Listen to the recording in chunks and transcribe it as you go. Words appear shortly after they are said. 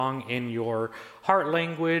in your heart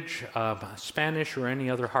language, Spanish or any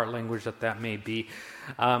other heart language that may be.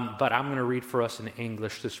 But I'm going to read for us in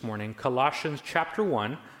English this morning. Colossians chapter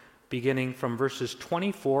 1, beginning from verses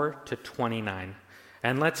 24 to 29.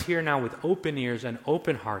 And let's hear now with open ears and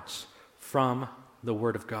open hearts from the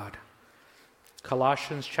Word of God.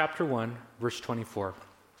 Colossians chapter 1, verse 24.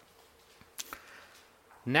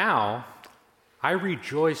 Now, I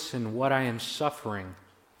rejoice in what I am suffering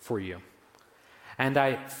for you, and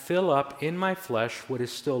I fill up in my flesh what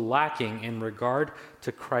is still lacking in regard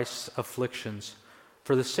to Christ's afflictions,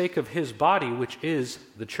 for the sake of his body, which is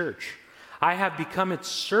the church. I have become its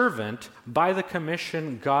servant by the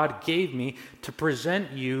commission God gave me to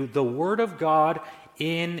present you the Word of God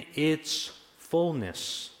in its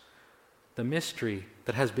fullness, the mystery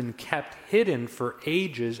that has been kept hidden for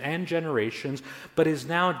ages and generations, but is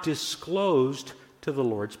now disclosed to the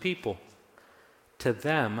Lord's people. To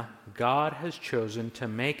them, God has chosen to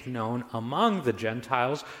make known among the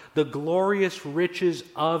Gentiles the glorious riches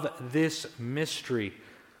of this mystery,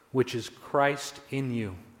 which is Christ in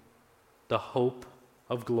you, the hope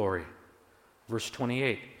of glory. Verse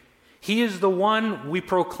 28. He is the one we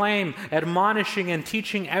proclaim, admonishing and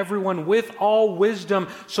teaching everyone with all wisdom,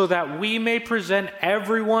 so that we may present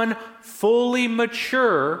everyone fully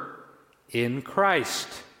mature in Christ.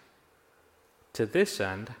 To this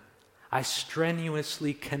end, I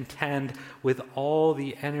strenuously contend with all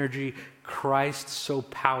the energy Christ so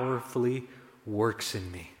powerfully works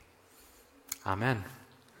in me. Amen.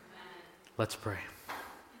 Let's pray.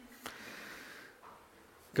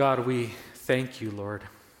 God, we thank you, Lord,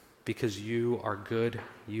 because you are good,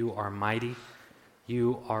 you are mighty,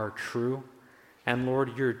 you are true. And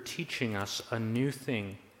Lord, you're teaching us a new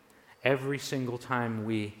thing every single time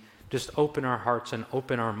we just open our hearts and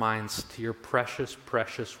open our minds to your precious,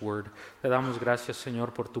 precious word. Te damos gracias,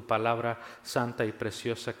 Señor, por tu palabra santa y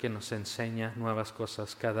preciosa que nos enseña nuevas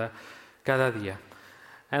cosas cada día.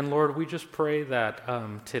 And Lord, we just pray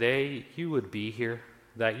that today you would be here,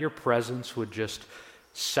 that your presence would just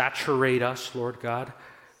saturate us, Lord God,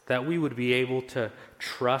 that we would be able to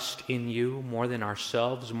trust in you more than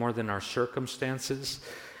ourselves, more than our circumstances.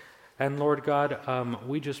 And Lord God,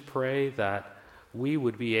 we just pray that we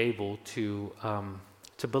would be able to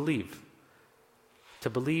believe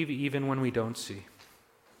even when we don't see,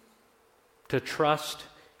 to trust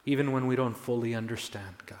even when we don't fully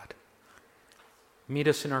understand, God. Meet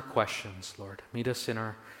us in our questions, Lord. Meet us in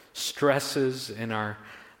our stresses, in our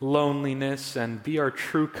loneliness, and be our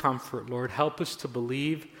true comfort, Lord. Help us to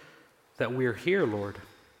believe that we're here, Lord,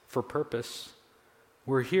 for purpose.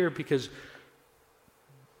 We're here because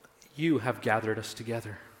you have gathered us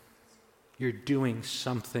together. You're doing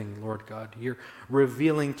something, Lord God. You're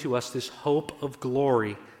revealing to us this hope of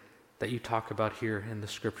glory that you talk about here in the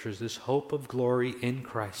scriptures, this hope of glory in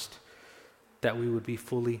Christ, that we would be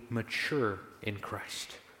fully mature in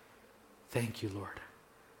Christ. Thank you, Lord,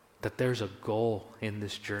 that there's a goal in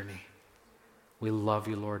this journey. We love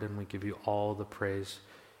you, Lord, and we give you all the praise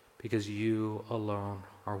because you alone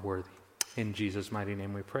are worthy. In Jesus' mighty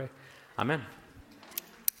name we pray. Amen.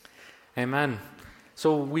 Amen.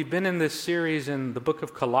 So we've been in this series in the book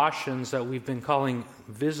of Colossians that we've been calling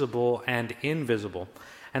Visible and Invisible.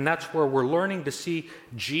 And that's where we're learning to see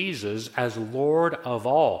Jesus as Lord of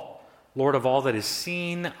all. Lord of all that is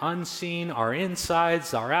seen, unseen, our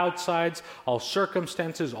insides, our outsides, all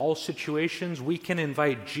circumstances, all situations. We can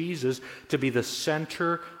invite Jesus to be the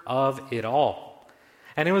center of it all.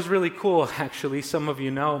 And it was really cool, actually. Some of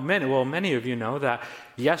you know, many of you know that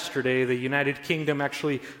yesterday the United Kingdom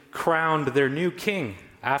actually crowned their new king.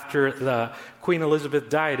 After the Queen Elizabeth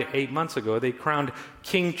died 8 months ago, they crowned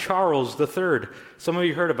King Charles III. Some of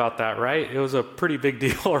you heard about that, right? It was a pretty big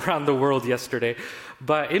deal around the world yesterday.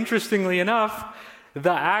 But interestingly enough,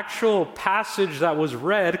 the actual passage that was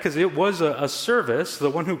read, because it was a service, the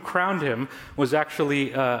one who crowned him was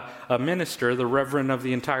actually a minister, the reverend of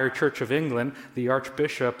the entire Church of England, the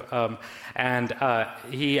Archbishop, and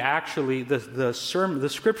he actually, the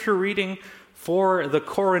scripture reading for the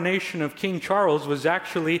coronation of King Charles was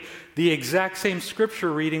actually the exact same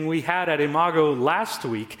scripture reading we had at Imago last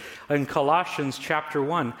week in Colossians chapter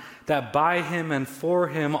 1, that by him and for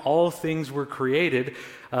him all things were created,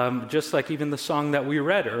 just like even the song that we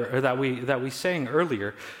read or that we sang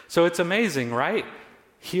earlier. So it's amazing, right?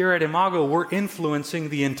 Here at Imago, we're influencing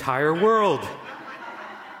the entire world.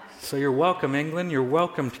 So you're welcome, England. You're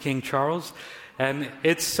welcome, King Charles. And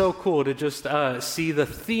it's so cool to just see the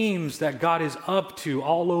themes that God is up to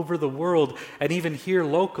all over the world, and even here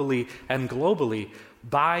locally and globally.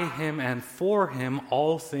 By him and for him,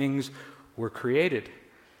 all things were created.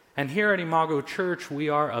 And here at Imago Church, we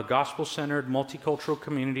are a gospel-centered, multicultural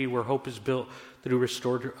community where hope is built through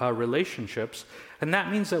restored relationships. And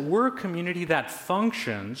that means that we're a community that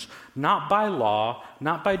functions not by law,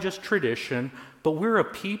 not by just tradition, but we're a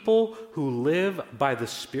people who live by the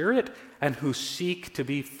Spirit and who seek to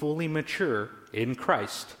be fully mature in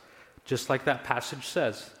Christ, just like that passage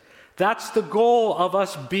says. That's the goal of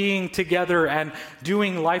us being together and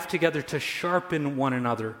doing life together, to sharpen one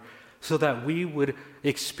another so that we would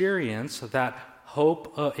experience that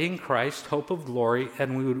hope in Christ, hope of glory,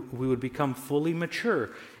 and we would become fully mature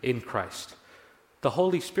in Christ. The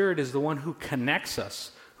Holy Spirit is the one who connects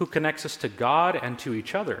us to God and to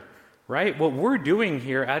each other, right? What we're doing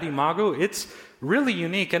here at Imago, it's really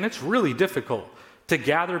unique and it's really difficult to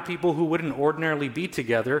gather people who wouldn't ordinarily be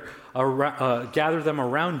together, gather them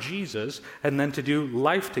around Jesus, and then to do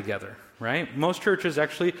life together, right? Most churches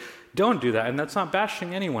actually don't do that, and that's not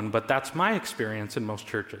bashing anyone, but that's my experience in most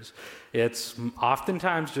churches. It's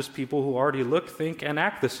oftentimes just people who already look, think, and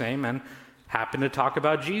act the same, and happen to talk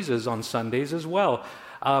about Jesus on Sundays as well.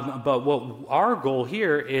 But what our goal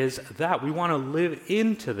here is that we want to live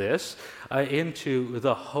into this, into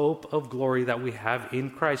the hope of glory that we have in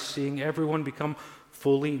Christ, seeing everyone become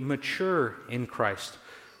fully mature in Christ.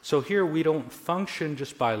 So here we don't function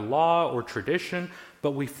just by law or tradition,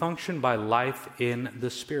 but we function by life in the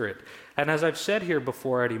Spirit. And as I've said here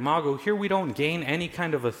before at Imago, here we don't gain any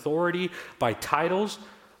kind of authority by titles,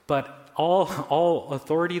 but all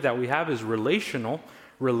authority that we have is relational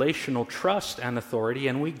trust and authority,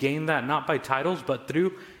 and we gain that not by titles, but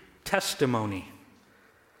through testimony.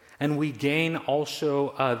 And we gain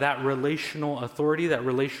also that relational authority, that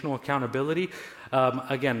relational accountability,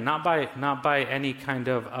 again, not by any kind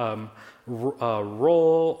of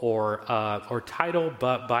role or title,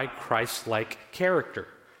 but by Christ-like character.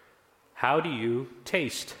 How do you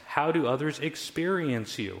taste? How do others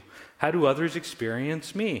experience you? How do others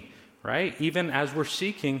experience me? Right? Even as we're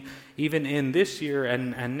seeking, even in this year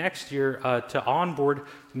and next year, to onboard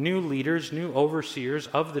new leaders, new overseers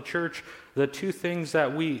of the church, the two things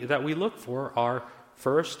that we look for are,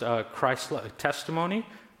 first, Christ-like testimony,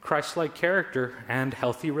 Christ-like character, and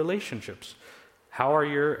healthy relationships. How are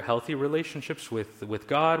your healthy relationships with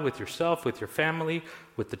God, with yourself, with your family,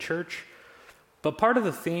 with the church? But part of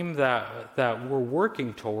the theme that we're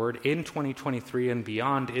working toward in 2023 and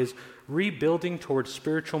beyond is rebuilding towards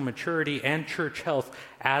spiritual maturity and church health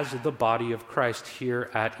as the body of Christ here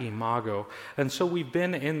at Imago. And so we've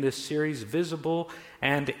been in this series, Visible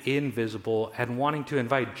and Invisible, and wanting to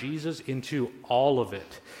invite Jesus into all of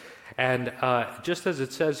it. And just as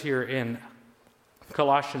it says here in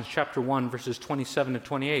Colossians chapter 1, verses 27 to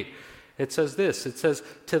 28, it says this, it says,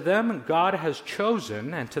 "To them God has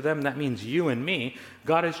chosen," and to them that means you and me,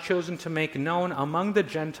 "God has chosen to make known among the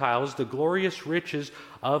Gentiles the glorious riches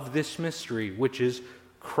of this mystery, which is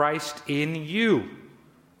Christ in you."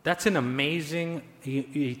 That's an amazing,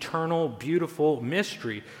 eternal, beautiful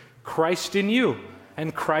mystery. Christ in you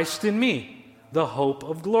and Christ in me, the hope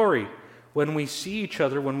of glory. When we see each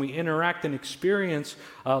other, when we interact and experience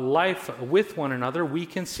life with one another, we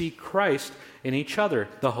can see Christ in each other,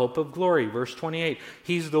 the hope of glory. Verse 28,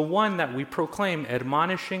 "He's the one that we proclaim,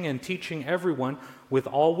 admonishing and teaching everyone with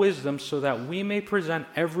all wisdom, so that we may present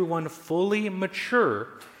everyone fully mature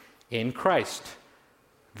in Christ."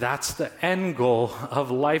 That's the end goal of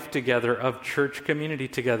life together, of church community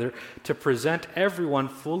together, to present everyone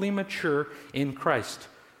fully mature in Christ.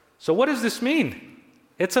 So what does this mean?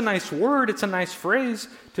 It's a nice word, it's a nice phrase,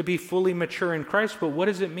 to be fully mature in Christ, but what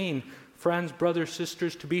does it mean? Friends, brothers,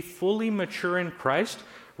 sisters, to be fully mature in Christ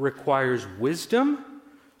requires wisdom,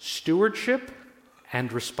 stewardship,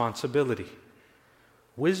 and responsibility.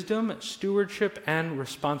 Wisdom, stewardship, and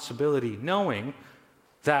responsibility, knowing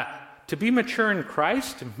that to be mature in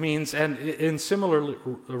Christ means, and in similar,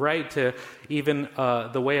 right, to even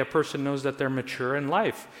the way a person knows that they're mature in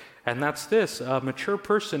life. And that's this, a mature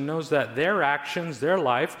person knows that their actions, their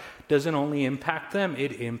life, doesn't only impact them,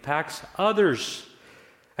 it impacts others.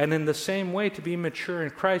 And in the same way, to be mature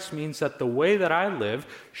in Christ means that the way that I live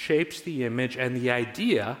shapes the image and the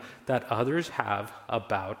idea that others have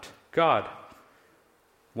about God.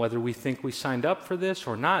 Whether we think we signed up for this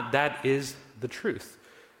or not, that is the truth.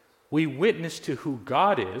 We witness to who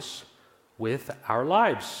God is with our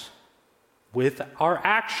lives, with our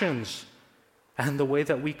actions, and the way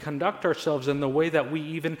that we conduct ourselves, and the way that we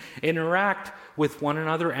even interact with one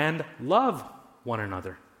another and love one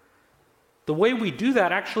another. The way we do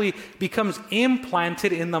that actually becomes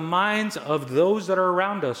implanted in the minds of those that are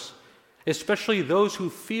around us, especially those who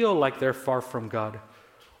feel like they're far from God,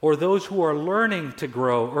 or those who are learning to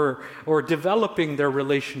grow or developing their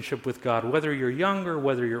relationship with God, whether you're younger,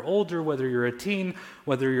 whether you're older, whether you're a teen,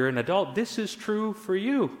 whether you're an adult, this is true for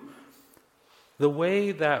you. The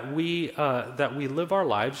way that we live our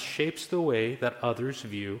lives shapes the way that others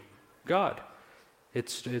view God.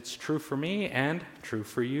 It's true for me and true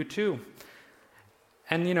for you too.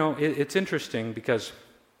 And it's interesting because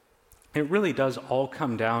it really does all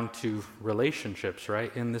come down to relationships,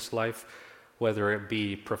 right? In this life, whether it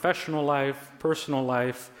be professional life, personal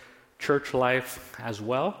life, church life as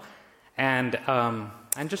well. And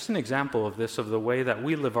just an example of this, of the way that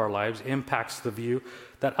we live our lives, impacts the view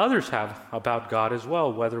that others have about God as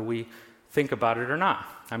well, whether we think about it or not.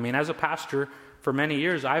 I mean, as a pastor, for many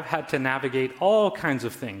years, I've had to navigate all kinds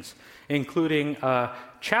of things, including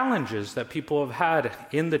challenges that people have had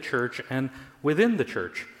in the church and within the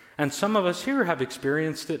church. And some of us here have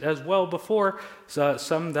experienced it as well before,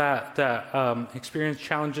 some that experienced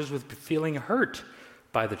challenges with feeling hurt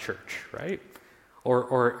by the church, right?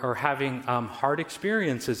 Or having hard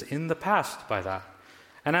experiences in the past by that.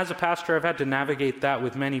 And as a pastor, I've had to navigate that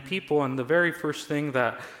with many people, and the very first thing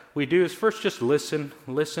that we do is first just listen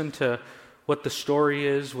to what the story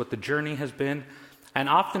is, what the journey has been. And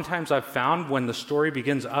oftentimes I've found when the story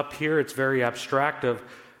begins up here, it's very abstract of,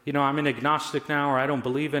 I'm an agnostic now, or I don't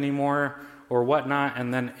believe anymore, or whatnot,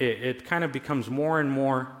 and then it kind of becomes more and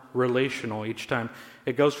more relational each time.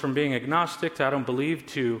 It goes from being agnostic to I don't believe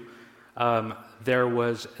to I've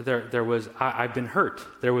been hurt.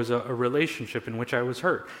 There was a relationship in which I was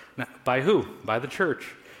hurt. Now, by who? By the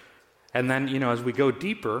church. And then, as we go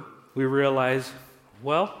deeper, we realize,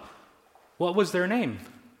 well, what was their name?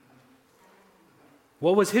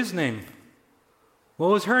 What was his name? What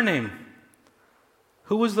was her name?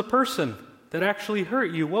 Who was the person that actually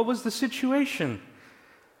hurt you? What was the situation?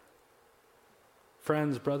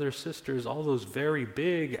 Friends, brothers, sisters, all those very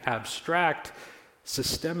big, abstract,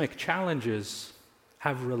 systemic challenges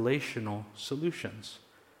have relational solutions.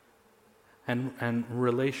 And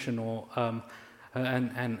relational,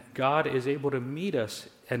 and God is able to meet us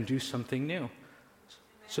and do something new.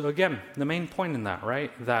 So again, the main point in that,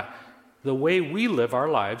 right? That the way we live our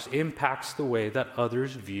lives impacts the way that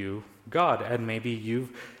others view God. And maybe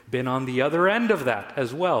you've been on the other end of that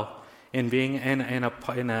as well, in being in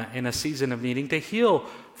a season of needing to heal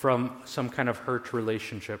from some kind of hurt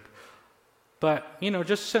relationship. But,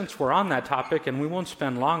 just since we're on that topic, and we won't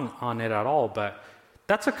spend long on it at all, but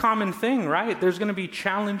that's a common thing, right? There's going to be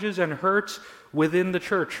challenges and hurts within the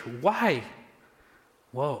church. Why?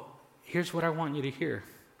 Well, here's what I want you to hear.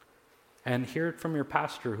 And hear it from your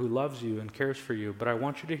pastor who loves you and cares for you. But I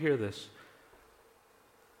want you to hear this.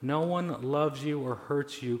 No one loves you or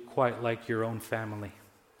hurts you quite like your own family.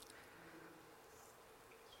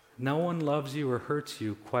 No one loves you or hurts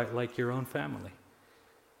you quite like your own family.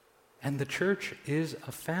 And the church is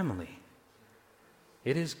a family.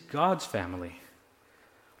 It is God's family.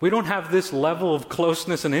 We don't have this level of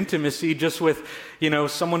closeness and intimacy just with,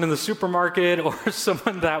 someone in the supermarket or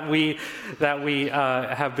someone that we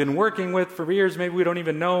have been working with for years. Maybe we don't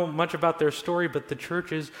even know much about their story, but the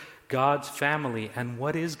church is God's family. And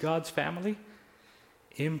what is God's family?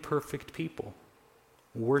 Imperfect people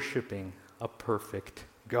worshiping a perfect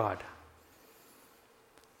God.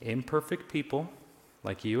 Imperfect people,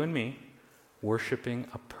 like you and me, worshiping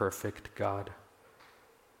a perfect God.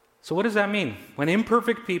 So what does that mean? When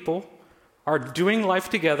imperfect people are doing life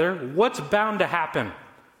together, what's bound to happen?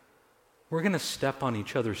 We're going to step on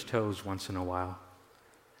each other's toes once in a while.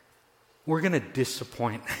 We're going to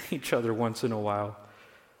disappoint each other once in a while.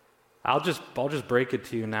 I'll just break it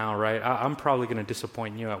to you now, right? I'm probably going to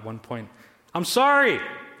disappoint you at one point. I'm sorry,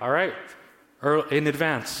 all right? In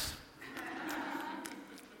advance.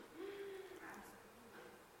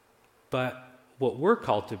 But what we're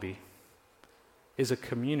called to be is a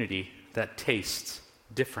community that tastes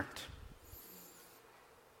different.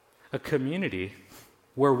 A community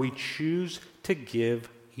where we choose to give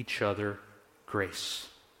each other grace.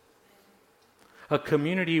 A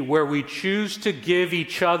community where we choose to give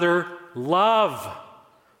each other love,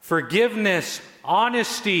 forgiveness,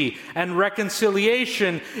 honesty, and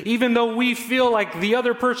reconciliation, even though we feel like the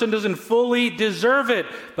other person doesn't fully deserve it.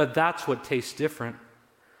 But that's what tastes different.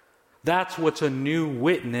 That's what's a new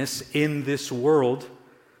witness in this world.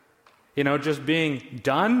 Just being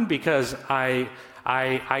done because I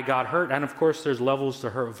got hurt. And of course, there's levels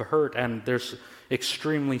of hurt, and there's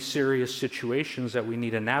extremely serious situations that we need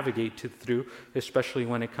to navigate through, especially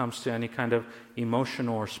when it comes to any kind of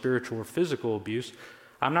emotional or spiritual or physical abuse.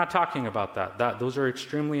 I'm not talking about that. Those are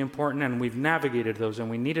extremely important, and we've navigated those, and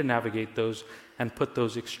we need to navigate those and put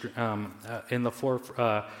those in the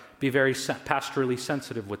forefront, be very pastorally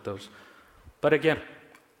sensitive with those. But again,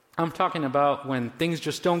 I'm talking about when things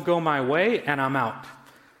just don't go my way and I'm out.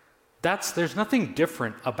 There's nothing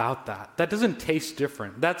different about that. That doesn't taste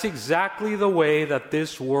different. That's exactly the way that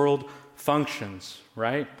this world functions,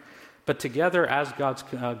 right? But together as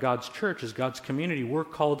God's church, as God's community, we're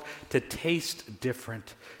called to taste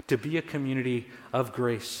different, to be a community of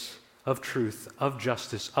grace, of truth, of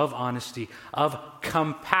justice, of honesty, of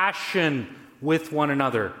compassion with one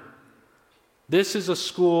another. This is a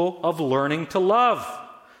school of learning to love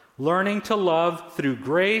through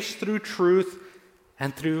grace, through truth,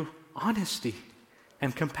 and through honesty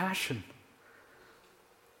and compassion.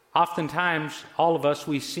 Oftentimes, all of us,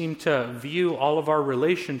 we seem to view all of our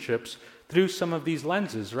relationships through some of these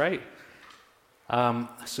lenses, right?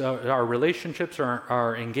 So our relationships, or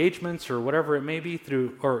our engagements, or whatever it may be,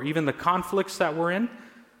 or even the conflicts that we're in,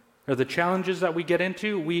 or the challenges that we get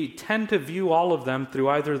into, we tend to view all of them through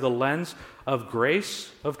either the lens of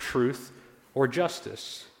grace, of truth, or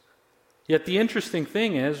justice. Yet the interesting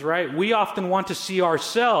thing is, right, we often want to see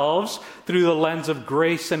ourselves through the lens of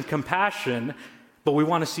grace and compassion, but we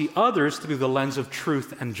want to see others through the lens of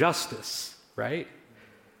truth and justice, right?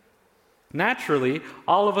 Naturally,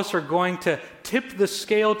 all of us are going to tip the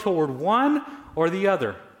scale toward one or the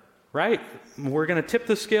other, right? We're going to tip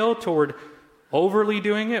the scale toward overly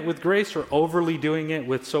doing it with grace or overly doing it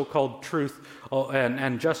with so-called truth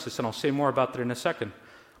and justice, and I'll say more about that in a second.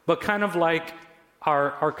 But kind of like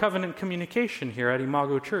our covenant communication here at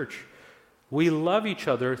Imago Church, we love each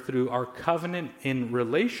other through our covenant in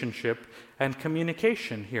relationship and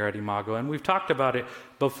communication here at Imago, and we've talked about it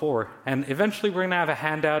before. And eventually we're going to have a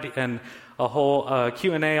handout and a whole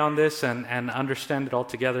Q&A on this and understand it all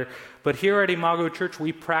together. But here at Imago Church,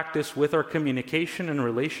 we practice with our communication and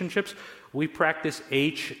relationships, we practice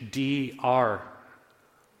HDR.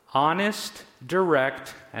 Honest,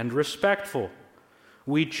 direct, and respectful.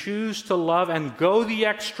 We choose to love and go the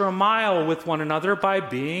extra mile with one another by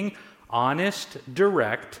being honest,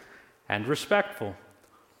 direct, and respectful.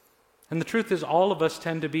 And the truth is, all of us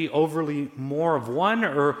tend to be overly more of one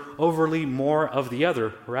or overly more of the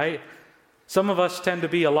other, right? Some of us tend to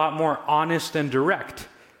be a lot more honest and direct.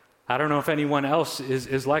 I don't know if anyone else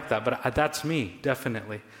is like that, but that's me,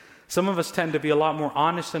 definitely. Some of us tend to be a lot more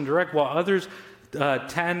honest and direct, while others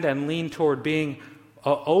tend and lean toward being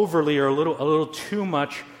overly or a little too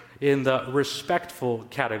much in the respectful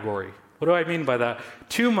category. What do I mean by that?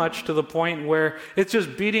 Too much to the point where it's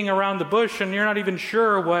just beating around the bush and you're not even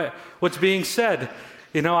sure what's being said.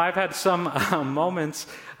 You know, I've had some moments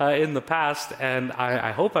in the past, and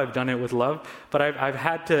I hope I've done it with love, but I've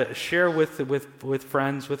had to share with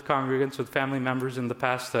friends, with congregants, with family members in the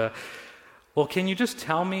past, well, can you just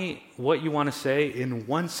tell me what you want to say in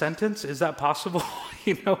one sentence? Is that possible?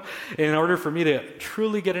 You know, in order for me to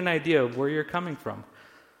truly get an idea of where you're coming from.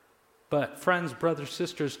 But friends, brothers,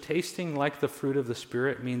 sisters, tasting like the fruit of the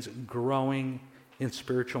Spirit means growing in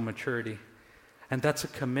spiritual maturity. And that's a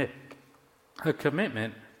commitment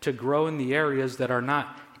to grow in the areas that are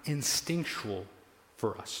not instinctual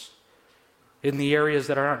for us. In the areas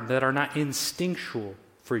that are not instinctual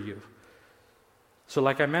for you. So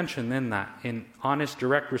like I mentioned in honest,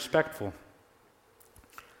 direct, respectful,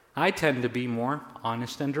 I tend to be more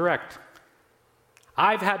honest and direct.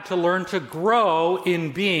 I've had to learn to grow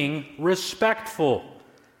in being respectful.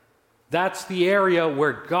 That's the area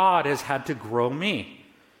where God has had to grow me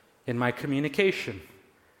in my communication.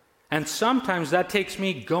 And sometimes that takes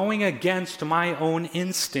me going against my own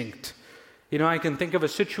instinct. You know, I can think of a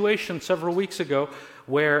situation several weeks ago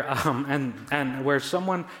where where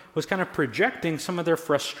someone was kind of projecting some of their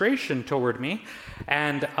frustration toward me,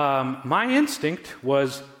 and my instinct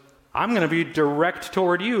was, I'm going to be direct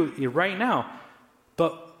toward you right now.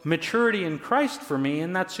 But maturity in Christ for me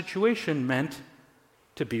in that situation meant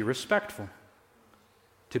to be respectful,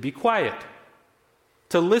 to be quiet,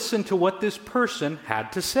 to listen to what this person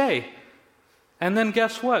had to say. And then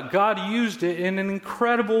guess what? God used it in an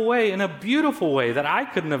incredible way, in a beautiful way that I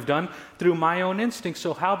couldn't have done through my own instincts.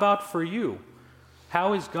 So how about for you?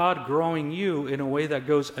 How is God growing you in a way that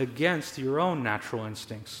goes against your own natural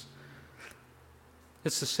instincts?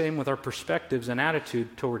 It's the same with our perspectives and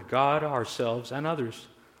attitude toward God, ourselves, and others.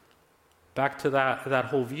 Back to that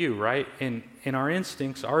whole view, right? In our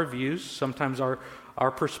instincts, our views, sometimes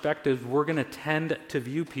our perspectives, we're going to tend to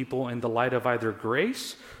view people in the light of either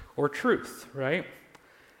grace or truth, right?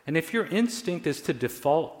 And if your instinct is to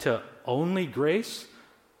default to only grace,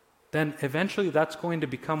 then eventually that's going to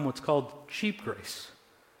become what's called cheap grace.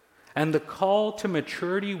 And the call to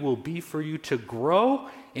maturity will be for you to grow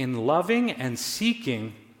in loving and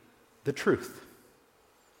seeking the truth,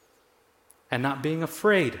 and not being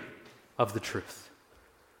afraid of the truth.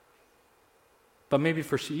 But maybe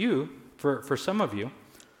for some of you,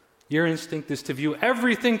 your instinct is to view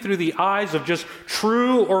everything through the eyes of just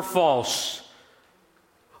true or false.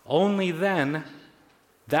 Only then,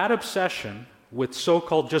 that obsession with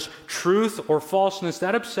so-called just truth or falseness,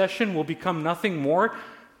 that obsession will become nothing more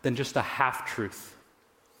than just a half-truth.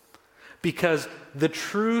 Because the full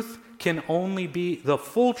truth can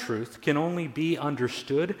only be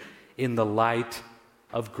understood in the light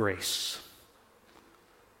of grace.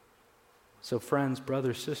 So friends,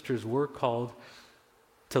 brothers, sisters, we're called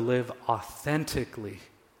to live authentically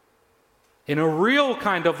in a real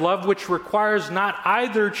kind of love, which requires not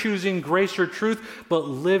either choosing grace or truth, but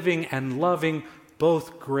living and loving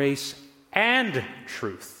both grace and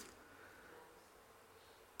truth.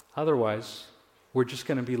 Otherwise, we're just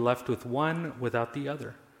going to be left with one without the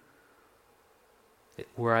other.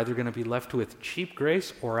 We're either going to be left with cheap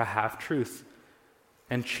grace or a half-truth.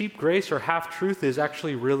 And cheap grace or half-truth is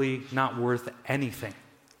actually really not worth anything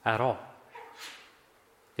at all.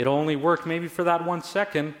 It'll only work maybe for that 1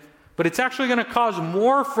 second, but it's actually going to cause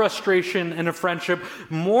more frustration in a friendship,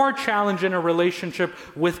 more challenge in a relationship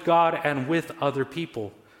with God and with other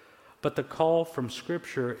people. But the call from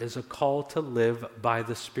Scripture is a call to live by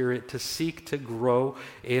the Spirit, to seek to grow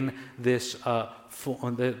in this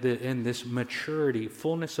maturity,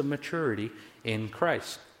 fullness of maturity in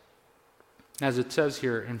Christ. As it says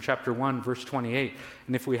here in chapter 1, verse 28,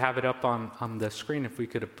 and if we have it up on the screen, if we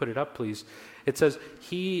could put it up, please. It says,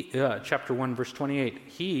 chapter 1, verse 28,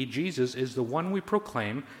 He, Jesus, is the one we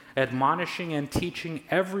proclaim, admonishing and teaching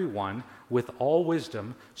everyone with all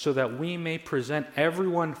wisdom, so that we may present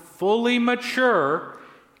everyone fully mature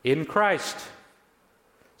in Christ.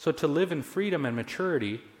 So to live in freedom and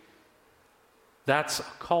maturity, that's a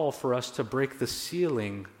call for us to break the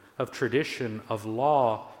ceiling of tradition, of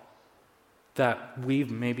law, that we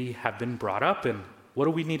maybe have been brought up in. What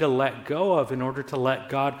do we need to let go of in order to let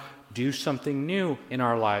God do something new in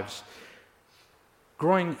our lives?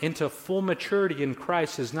 Growing into full maturity in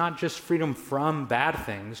Christ is not just freedom from bad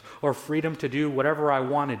things or freedom to do whatever I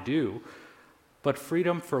want to do, but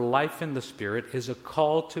freedom for life in the Spirit is a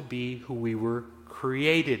call to be who we were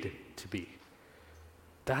created to be.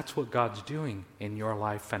 That's what God's doing in your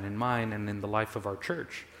life and in mine and in the life of our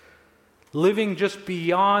church. Living just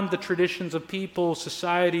beyond the traditions of people,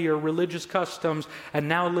 society, or religious customs, and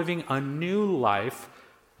now living a new life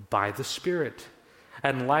by the Spirit.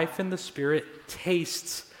 And life in the Spirit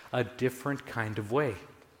tastes a different kind of way.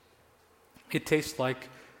 It tastes like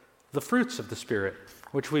the fruits of the Spirit,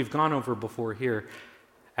 which we've gone over before here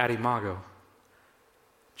at Imago.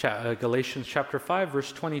 Galatians chapter 5,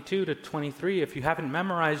 verse 22 to 23. If you haven't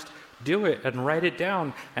memorized, do it and write it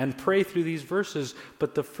down and pray through these verses.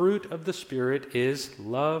 But the fruit of the Spirit is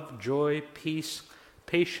love, joy, peace,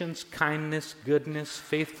 patience, kindness, goodness,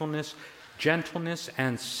 faithfulness, gentleness,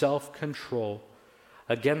 and self-control.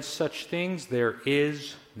 Against such things there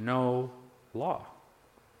is no law.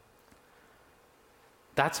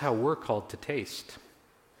 That's how we're called to taste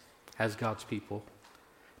as God's people.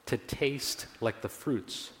 To taste like the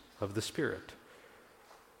fruits of the Spirit.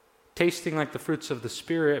 Tasting like the fruits of the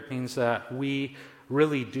Spirit means that we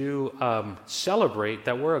really do celebrate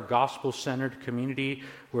that we're a gospel-centered community,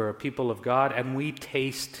 we're a people of God, and we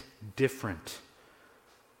taste different.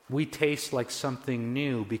 We taste like something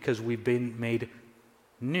new because we've been made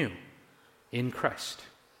new in Christ.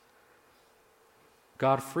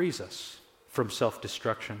 God frees us from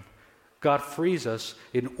self-destruction. God frees us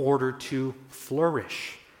in order to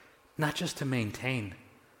flourish. Not just to maintain,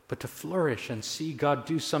 but to flourish and see God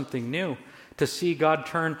do something new, to see God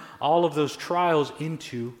turn all of those trials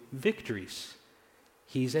into victories.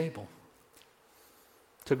 He's able.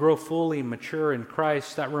 To grow fully mature in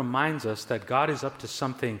Christ, that reminds us that God is up to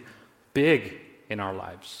something big in our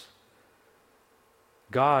lives.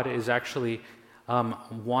 God is actually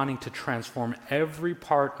wanting to transform every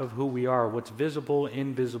part of who we are, what's visible,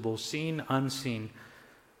 invisible, seen, unseen.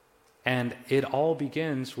 And it all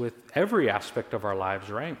begins with every aspect of our lives,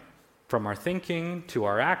 right? From our thinking, to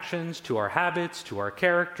our actions, to our habits, to our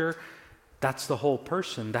character. That's the whole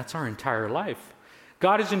person. That's our entire life.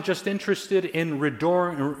 God isn't just interested in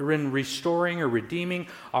restoring or redeeming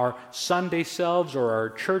our Sunday selves or our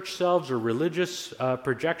church selves or religious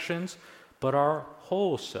projections, but our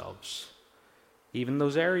whole selves. Even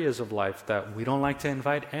those areas of life that we don't like to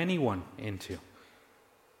invite anyone into.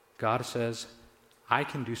 God says, I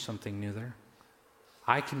can do something new there.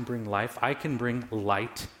 I can bring life. I can bring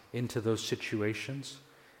light into those situations.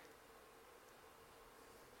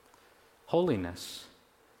 Holiness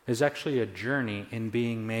is actually a journey in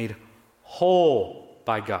being made whole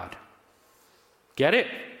by God. Get it?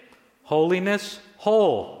 Holiness,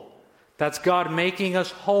 whole. That's God making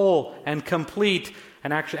us whole and complete.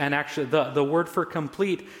 And actually, the word for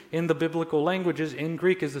complete in the biblical languages in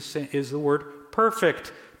Greek is the word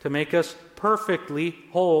perfect, to make us perfectly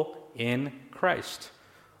whole in Christ.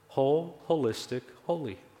 Whole, holistic,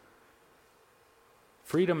 holy.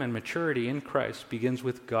 Freedom and maturity in Christ begins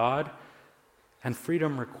with God, and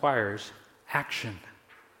freedom requires action.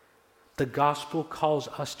 The gospel calls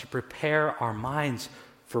us to prepare our minds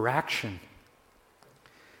for action.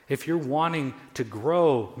 If you're wanting to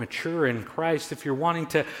grow, mature in Christ, if you're wanting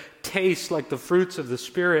to taste like the fruits of the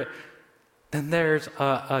Spirit, then there's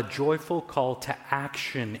a joyful call to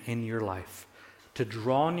action in your life. To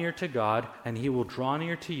draw near to God, and He will draw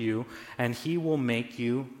near to you, and He will make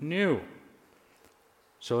you new.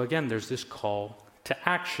 So again, there's this call to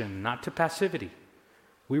action, not to passivity.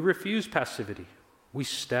 We refuse passivity. We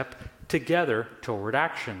step together toward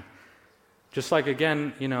action. Just like,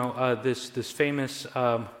 again, this famous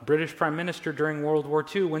British Prime Minister during World War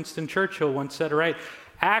II, Winston Churchill, once said, right,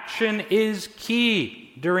 action is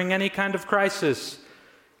key during any kind of crisis.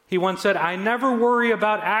 He once said, I never worry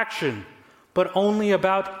about action, but only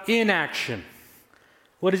about inaction.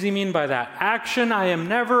 What does he mean by that? Action I am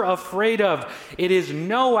never afraid of. It is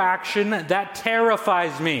no action that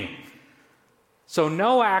terrifies me. So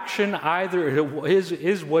no action either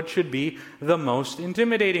is what should be the most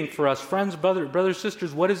intimidating for us. Friends, brothers,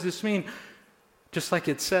 sisters, what does this mean? Just like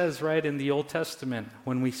it says, right, in the Old Testament,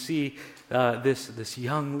 when we see this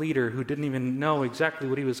young leader who didn't even know exactly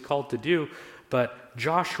what he was called to do, but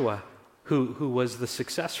Joshua, who was the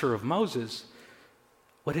successor of Moses,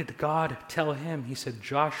 what did God tell him? He said,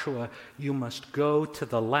 Joshua, you must go to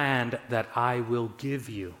the land that I will give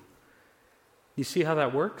you. You see how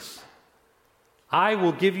that works? I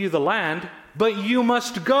will give you the land, but you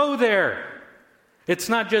must go there. It's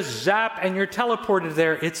not just zap and you're teleported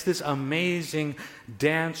there. It's this amazing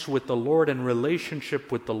dance with the Lord and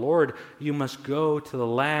relationship with the Lord. You must go to the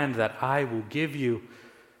land that I will give you.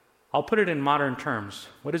 I'll put it in modern terms.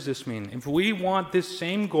 What does this mean? If we want this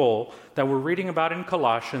same goal that we're reading about in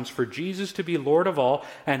Colossians, for Jesus to be Lord of all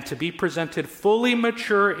and to be presented fully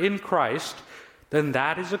mature in Christ, then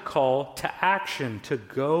that is a call to action, to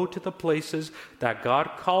go to the places that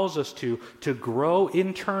God calls us to grow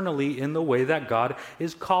internally in the way that God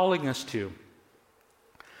is calling us to.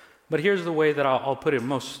 But here's the way that I'll put it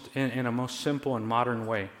in a most simple and modern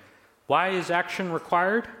way. Why is action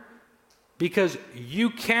required? Because you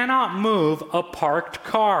cannot move a parked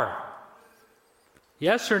car.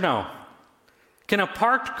 Yes or no? Can a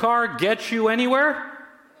parked car get you anywhere?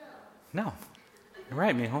 No. You're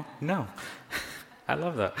right, mijo. No. I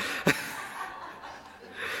love that.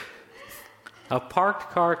 A parked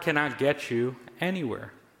car cannot get you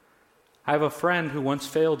anywhere. I have a friend who once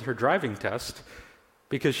failed her driving test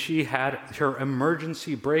because she had her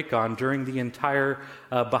emergency brake on during the entire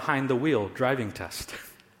behind-the-wheel driving test.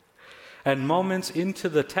 And moments into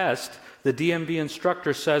the test, the DMV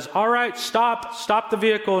instructor says, all right, stop the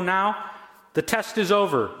vehicle now. The test is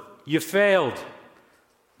over. You failed.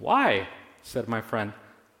 Why? Said my friend.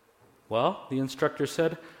 Well, the instructor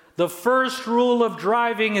said, the first rule of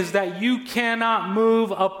driving is that you cannot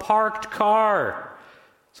move a parked car.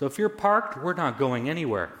 So if you're parked, we're not going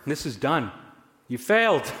anywhere. This is done. You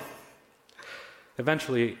failed.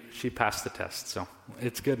 Eventually, she passed the test, so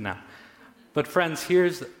it's good now. But friends,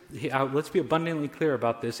 let's be abundantly clear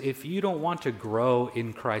about this. If you don't want to grow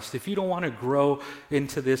in Christ, if you don't want to grow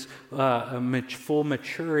into this full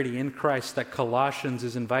maturity in Christ that Colossians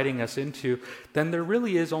is inviting us into, then there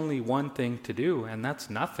really is only one thing to do, and that's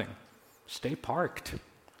nothing. Stay parked.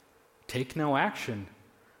 Take no action.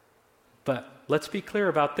 But let's be clear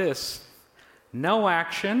about this. No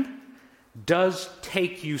action does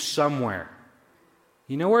take you somewhere.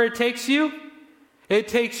 You know where it takes you? It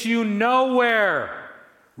takes you nowhere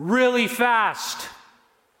really fast.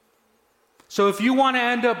 So if you want to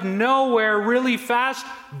end up nowhere really fast,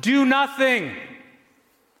 do nothing.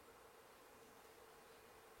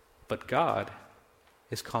 But God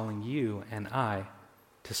is calling you and I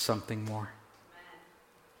to something more.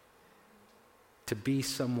 To be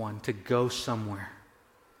someone, to go somewhere.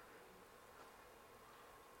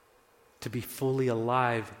 To be fully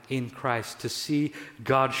alive in Christ, to see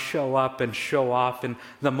God show up and show off in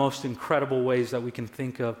the most incredible ways that we can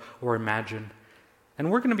think of or imagine.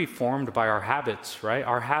 And we're going to be formed by our habits, right?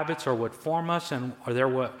 Our habits are what form us and they're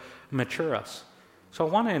what mature us. So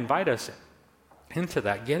I want to invite us into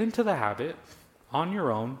that. Get into the habit on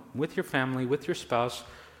your own, with your family, with your spouse,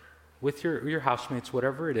 with your housemates,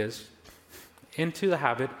 whatever it is, into the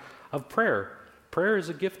habit of prayer. Prayer is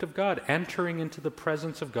a gift of God, entering into the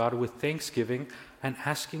presence of God with thanksgiving and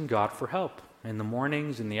asking God for help. In the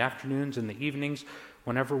mornings, in the afternoons, in the evenings,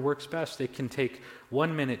 whenever works best. It can take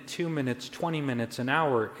 1 minute, 2 minutes, 20 minutes, an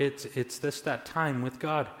hour. It's that time with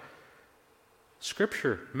God.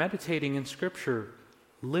 Scripture, meditating in Scripture,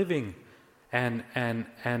 living and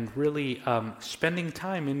really spending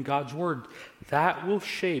time in God's Word, that will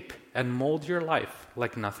shape and mold your life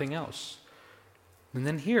like nothing else. And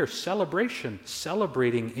then here, celebration,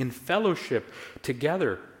 celebrating in fellowship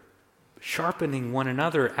together, sharpening one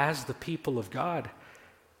another as the people of God.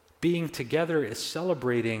 Being together is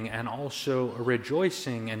celebrating and also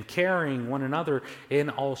rejoicing and carrying one another in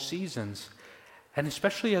all seasons. And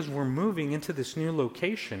especially as we're moving into this new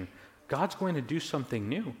location, God's going to do something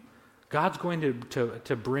new. God's going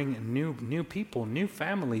to bring new people, new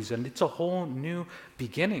families, and it's a whole new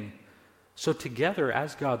beginning. So together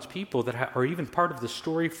as God's people that are even part of the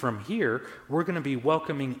story from here, we're going to be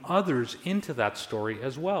welcoming others into that story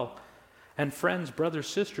as well. And friends, brothers,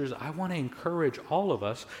 sisters, I want to encourage all of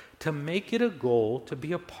us to make it a goal to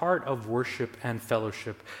be a part of worship and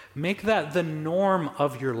fellowship. Make that the norm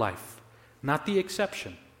of your life, not the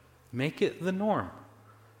exception. Make it the norm.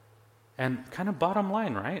 And kind of bottom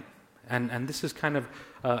line, right? And this is kind of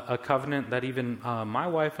a covenant that even my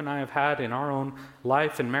wife and I have had in our own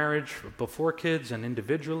life and marriage before kids and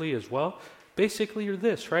individually as well. Basically, you're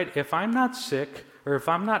this, right? If I'm not sick or if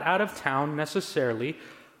I'm not out of town necessarily,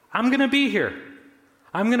 I'm going to be here.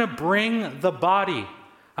 I'm going to bring the body.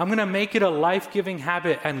 I'm going to make it a life-giving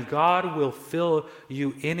habit, and God will fill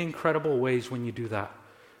you in incredible ways when you do that.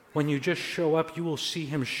 When you just show up, you will see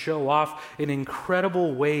Him show off in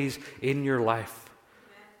incredible ways in your life.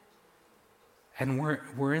 And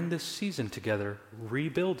we're in this season together,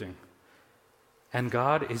 rebuilding. And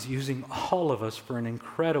God is using all of us for an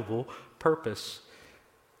incredible purpose.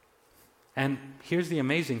 And here's the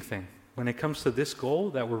amazing thing. When it comes to this goal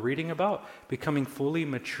that we're reading about, becoming fully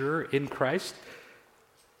mature in Christ,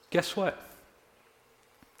 guess what?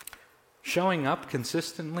 Showing up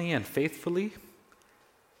consistently and faithfully,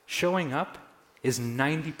 showing up is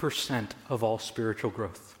 90% of all spiritual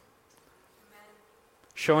growth.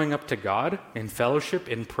 Showing up to God in fellowship,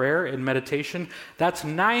 in prayer, in meditation, that's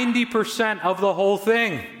 90% of the whole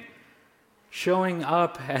thing. Showing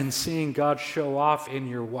up and seeing God show off in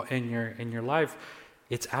your life,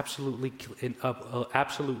 it's absolutely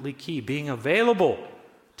key. Being available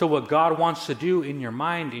to what God wants to do in your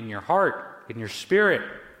mind, in your heart, in your spirit.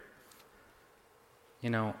 You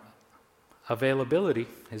know, availability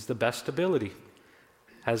is the best ability,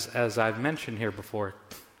 as I've mentioned here before.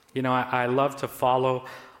 You know, I love to follow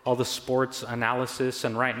all the sports analysis,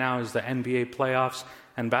 and right now is the NBA playoffs,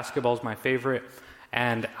 and basketball is my favorite.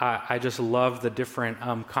 And I just love the different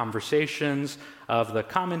conversations of the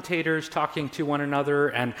commentators talking to one another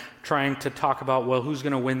and trying to talk about, well, who's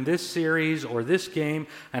going to win this series or this game,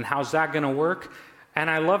 and how's that going to work? And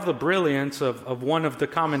I love the brilliance of one of the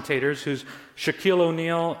commentators, who's Shaquille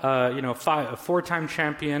O'Neal, a four-time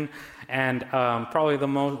champion, and probably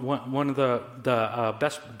one of the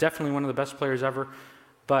best, definitely one of the best players ever.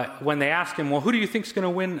 But when they ask him, well, who do you think is going to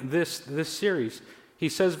win this series? He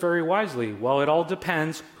says very wisely, well, it all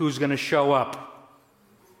depends who's going to show up.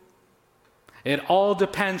 It all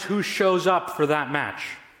depends who shows up for that match.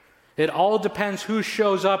 It all depends who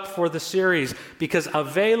shows up for the series, because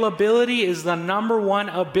availability is the number one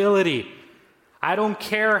ability. I don't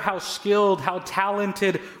care how skilled, how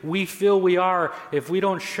talented we feel we are. If we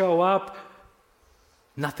don't show up,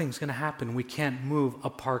 nothing's going to happen. We can't move a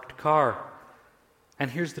parked car. And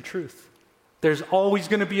here's the truth. There's always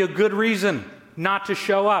going to be a good reason not to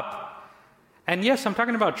show up. And yes, I'm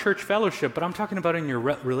talking about church fellowship, but I'm talking about in your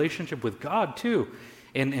relationship with God too.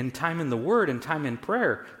 In time in the Word, in time in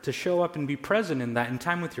prayer, to show up and be present in that, in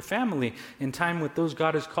time with your family, in time with those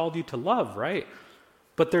God has called you to love, right?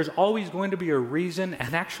 But there's always going to be a reason,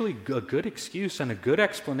 and actually a good excuse and a good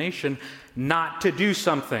explanation not to do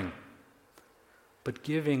something. But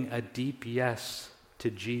giving a deep yes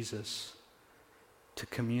to Jesus, to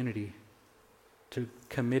community, to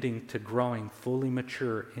committing to growing fully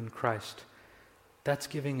mature in Christ, that's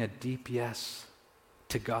giving a deep yes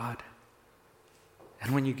to God.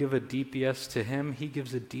 And when you give a deep yes to Him, He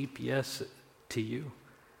gives a deep yes to you.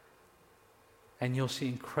 And you'll see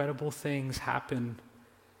incredible things happen,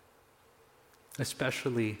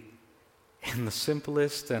 especially in the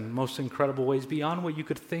simplest and most incredible ways, beyond what you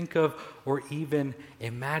could think of or even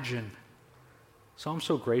imagine. So I'm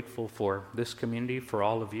so grateful for this community, for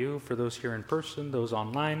all of you, for those here in person, those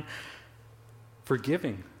online, for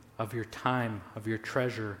giving of your time, of your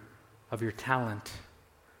treasure, of your talent.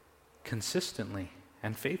 consistently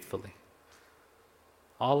and faithfully.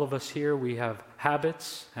 All of us here, we have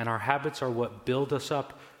habits, and our habits are what build us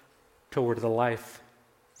up toward the life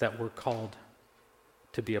that we're called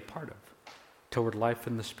to be a part of, toward life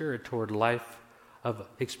in the Spirit, toward life of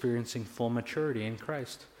experiencing full maturity in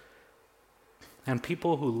Christ. And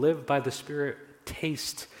people who live by the Spirit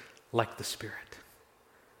taste like the Spirit.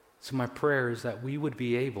 So my prayer is that we would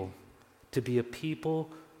be able to be a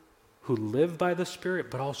people who live by the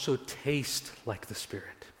Spirit, but also taste like the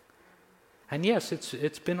Spirit. And yes,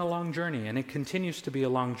 it's been a long journey, and it continues to be a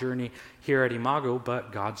long journey here at Imago,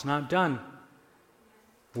 but God's not done.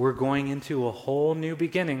 We're going into a whole new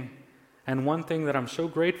beginning, and one thing that I'm so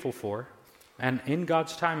grateful for, and in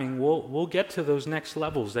God's timing, we'll get to those next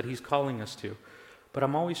levels that He's calling us to. But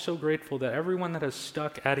I'm always so grateful that everyone that has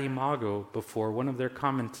stuck at Imago before, one of their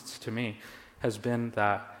comments to me has been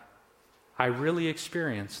that I really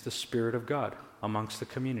experience the Spirit of God amongst the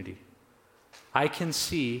community. I can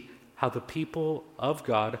see how the people of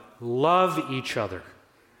God love each other.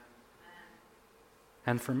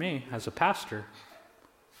 And for me, as a pastor,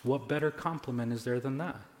 what better compliment is there than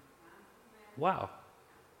that? Wow.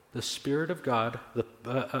 The Spirit of God,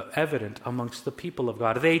 evident amongst the people of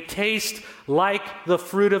God. They taste like the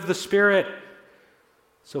fruit of the Spirit.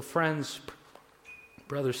 So friends,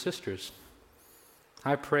 brothers, sisters,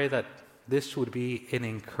 I pray that this would be an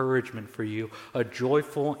encouragement for you, a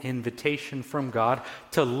joyful invitation from God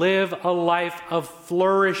to live a life of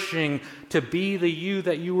flourishing, to be the you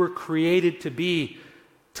that you were created to be,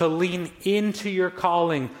 to lean into your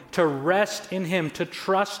calling, to rest in Him, to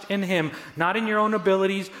trust in Him, not in your own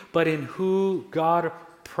abilities, but in who God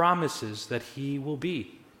promises that He will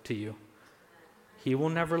be to you. He will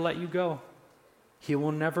never let you go. He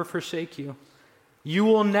will never forsake you. You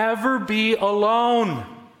will never be alone.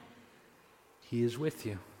 He is with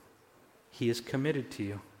you. He is committed to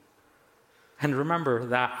you. And remember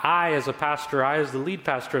that I, as a pastor, I, as the lead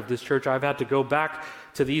pastor of this church, I've had to go back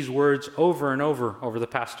to these words over and over the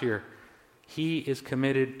past year. He is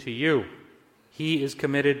committed to you. He is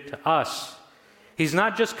committed to us. He's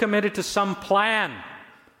not just committed to some plan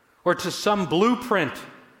or to some blueprint.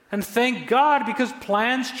 And thank God, because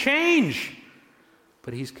plans change.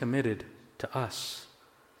 But He's committed to us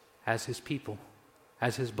as His people,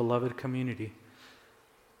 as His beloved community.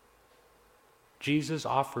 Jesus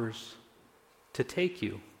offers to take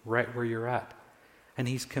you right where you're at. And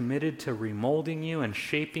He's committed to remolding you and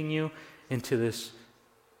shaping you into this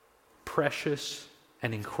precious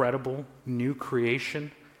and incredible new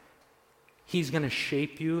creation. He's going to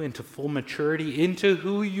shape you into full maturity, into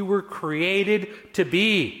who you were created to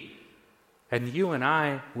be. And you and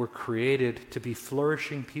I were created to be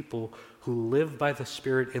flourishing people who live by the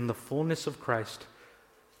Spirit in the fullness of Christ,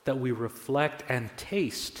 that we reflect and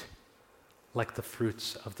taste like the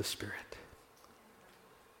fruits of the Spirit.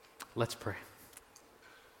 Let's pray.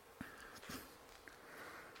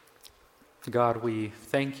 God, we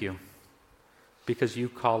thank You because You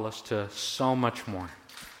call us to so much more.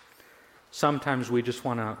 Sometimes we just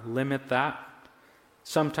want to limit that.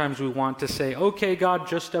 Sometimes we want to say, okay, God,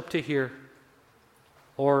 just up to here,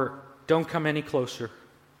 or don't come any closer.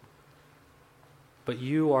 But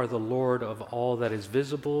You are the Lord of all that is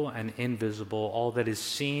visible and invisible, all that is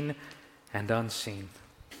seen and unseen.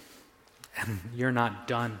 And You're not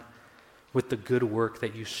done with the good work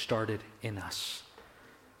that You started in us.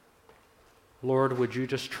 Lord, would You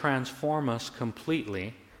just transform us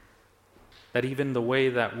completely, that even the way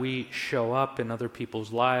that we show up in other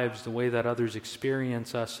people's lives, the way that others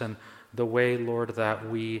experience us, and the way, Lord, that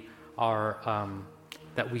we are,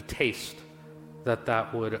 that we taste,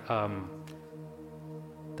 that would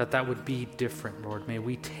be different, Lord. May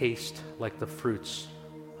we taste like the fruits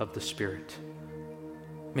of the Spirit.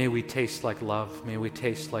 May we taste like love. May we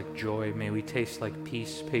taste like joy. May we taste like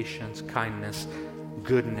peace, patience, kindness,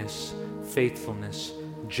 goodness, faithfulness,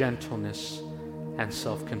 gentleness, and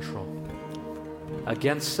self-control.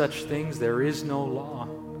 Against such things there is no law.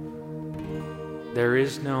 There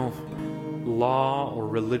is no law or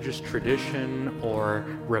religious tradition or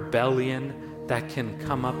rebellion that can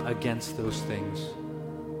come up against those things.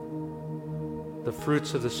 The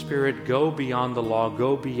fruits of the Spirit go beyond the law,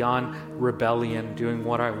 go beyond rebellion, doing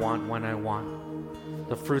what I want when I want.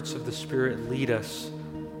 The fruits of the Spirit lead us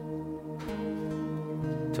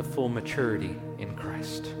to full maturity in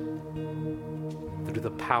Christ through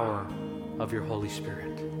the power of Your Holy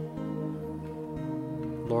Spirit.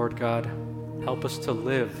 Lord God, help us to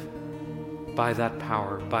live by that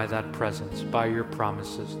power, by that presence, by Your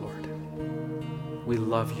promises, Lord. We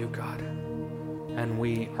love You, God, and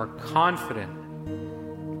we are confident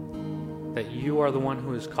that You are the one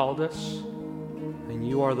who has called us, And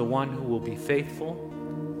you are the one who will be faithful,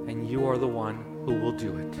 and you are the one who will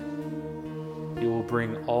do it. You will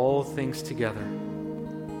bring all things together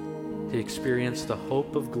to experience the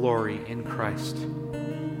hope of glory in Christ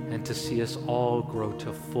and to see us all grow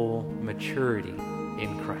to full maturity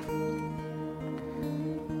in Christ.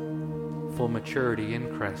 Full maturity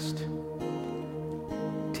in Christ,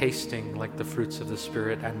 tasting like the fruits of the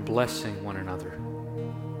Spirit and blessing one another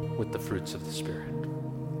with the fruits of the Spirit.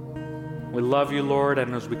 We love you, Lord,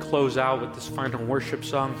 and as we close out with this final worship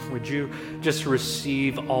song, would you just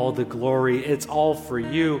receive all the glory? It's all for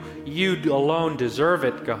you. You alone deserve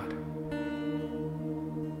it, God.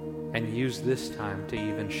 And use this time to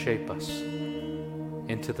even shape us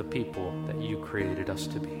into the people that you created us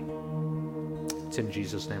to be. It's in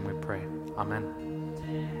Jesus' name we pray. Amen.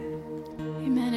 Amen.